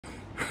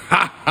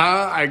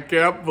I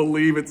can't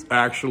believe it's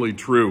actually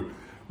true.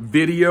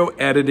 Video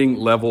editing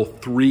level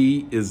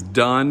 3 is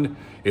done.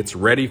 It's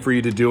ready for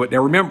you to do it.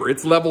 Now remember,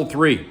 it's level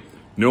 3.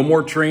 No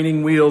more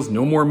training wheels,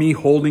 no more me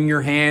holding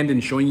your hand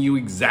and showing you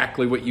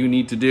exactly what you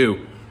need to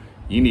do.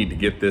 You need to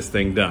get this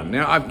thing done.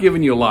 Now I've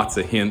given you lots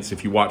of hints.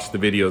 If you watch the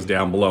videos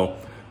down below,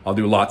 I'll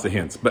do lots of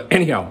hints. But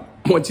anyhow,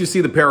 once you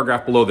see the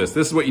paragraph below this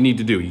is what you need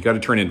to do. You got to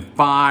turn in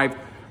 5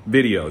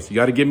 videos. You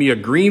got to give me a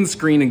green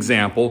screen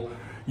example.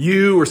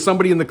 You or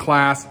somebody in the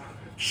class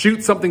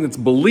shoot something that's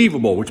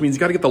believable, which means you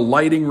got to get the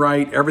lighting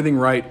right, everything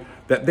right,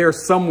 that they're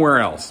somewhere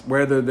else,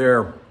 whether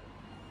they're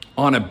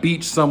on a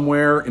beach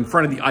somewhere, in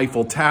front of the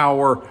Eiffel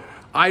Tower,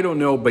 I don't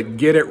know, but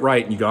get it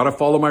right. You got to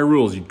follow my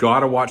rules. You got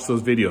to watch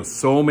those videos.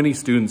 So many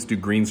students do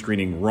green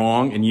screening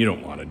wrong, and you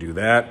don't want to do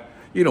that.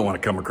 You don't want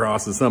to come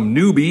across as some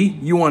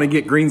newbie. You want to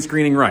get green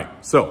screening right.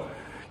 So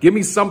give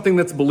me something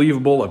that's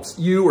believable of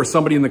you or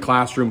somebody in the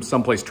classroom,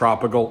 someplace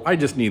tropical. I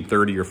just need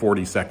 30 or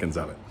 40 seconds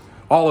of it.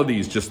 All of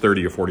these, just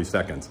 30 or 40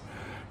 seconds.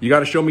 You got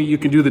to show me you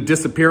can do the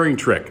disappearing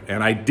trick,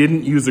 and I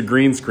didn't use a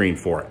green screen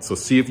for it. So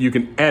see if you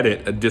can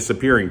edit a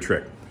disappearing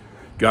trick.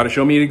 Got to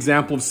show me an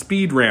example of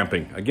speed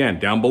ramping. Again,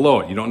 down below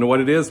it. You don't know what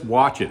it is?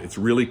 Watch it. It's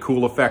a really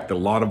cool effect that a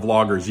lot of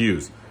vloggers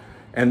use.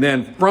 And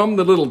then from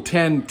the little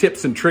 10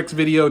 tips and tricks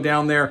video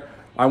down there,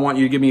 I want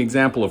you to give me an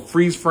example of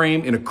freeze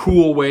frame in a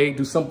cool way.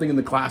 Do something in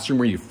the classroom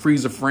where you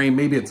freeze a frame.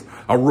 Maybe it's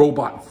a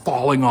robot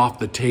falling off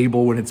the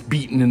table when it's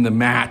beaten in the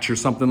match or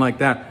something like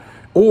that.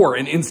 Or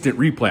an instant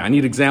replay. I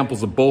need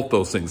examples of both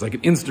those things, like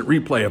an instant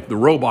replay of the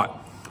robot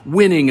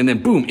winning and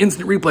then boom,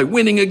 instant replay,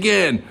 winning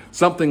again.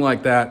 Something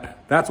like that.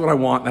 That's what I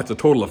want. That's a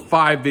total of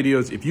 5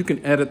 videos. If you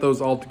can edit those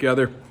all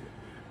together,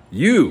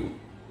 you,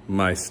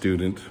 my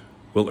student,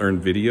 will earn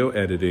video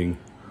editing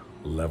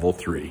level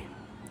 3.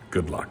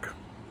 Good luck.